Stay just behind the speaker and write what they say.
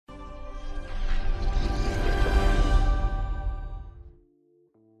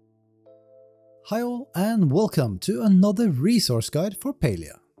Hi all and welcome to another resource guide for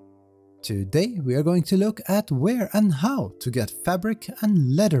Palia. Today we are going to look at where and how to get fabric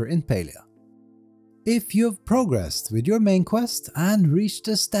and leather in Palia. If you have progressed with your main quest and reached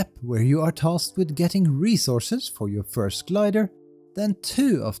a step where you are tasked with getting resources for your first glider, then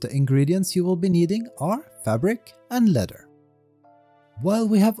two of the ingredients you will be needing are fabric and leather. While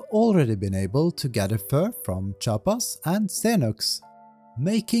we have already been able to gather fur from chapas and senuks,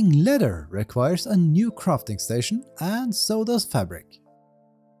 making leather requires a new crafting station, and so does fabric.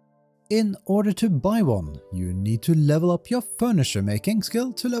 In order to buy one, you need to level up your furniture making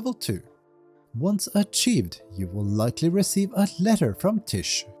skill to level 2. Once achieved, you will likely receive a letter from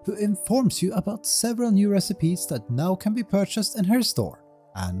Tish, who informs you about several new recipes that now can be purchased in her store,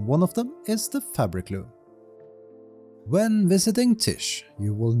 and one of them is the Fabric Loom. When visiting Tish,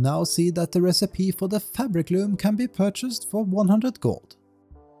 you will now see that the recipe for the Fabric Loom can be purchased for 100 gold.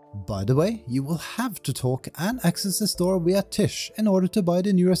 By the way, you will have to talk and access the store via Tish in order to buy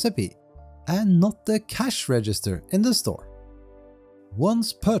the new recipe, and not the cash register in the store.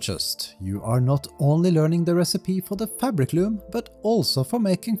 Once purchased, you are not only learning the recipe for the Fabric Loom, but also for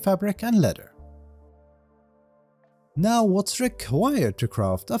making fabric and leather. Now what's required to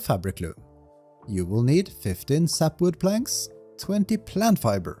craft a Fabric Loom? You will need 15 sapwood planks, 20 plant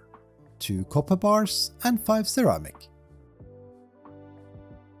fiber, 2 copper bars and 5 ceramic.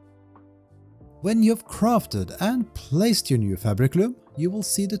 When you've crafted and placed your new Fabric Loom, you will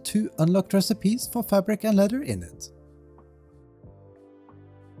see the 2 unlocked recipes for fabric and leather in it.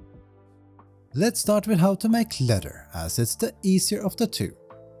 Let's start with how to make leather, as it's the easier of the 2.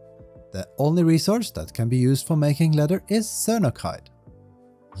 The only resource that can be used for making leather is Sernok hide.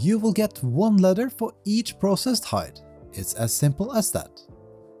 You will get 1 leather for each processed hide. It's as simple as that.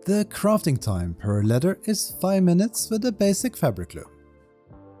 The crafting time per leather is 5 minutes with the basic Fabric Loom.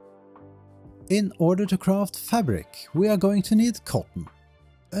 In order to craft fabric, we are going to need cotton.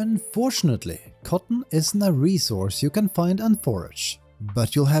 Unfortunately, cotton isn't a resource you can find and forage,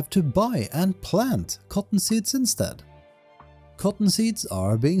 but you'll have to buy and plant cotton seeds instead. Cotton seeds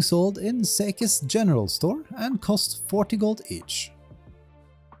are being sold in Seki's general store and cost 40 gold each.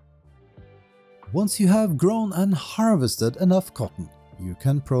 Once you have grown and harvested enough cotton, you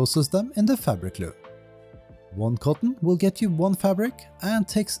can process them in the Fabric Loom. 1 cotton will get you 1 fabric and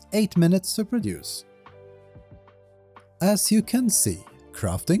takes 8 minutes to produce. As you can see,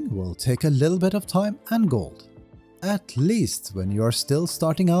 crafting will take a little bit of time and gold, at least when you are still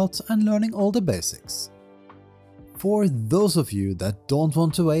starting out and learning all the basics. For those of you that don't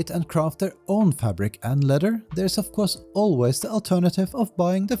want to wait and craft their own fabric and leather, there's of course always the alternative of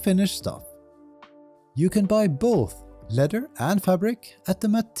buying the finished stuff. You can buy both leather and fabric at the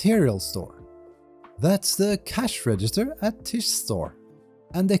material store. That's the cash register at Tish's store,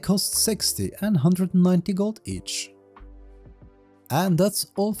 and they cost 60 and 190 gold each. And that's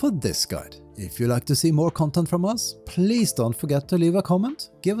all for this guide. If you like to see more content from us, please don't forget to leave a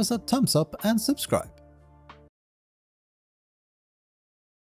comment, give us a thumbs up and subscribe.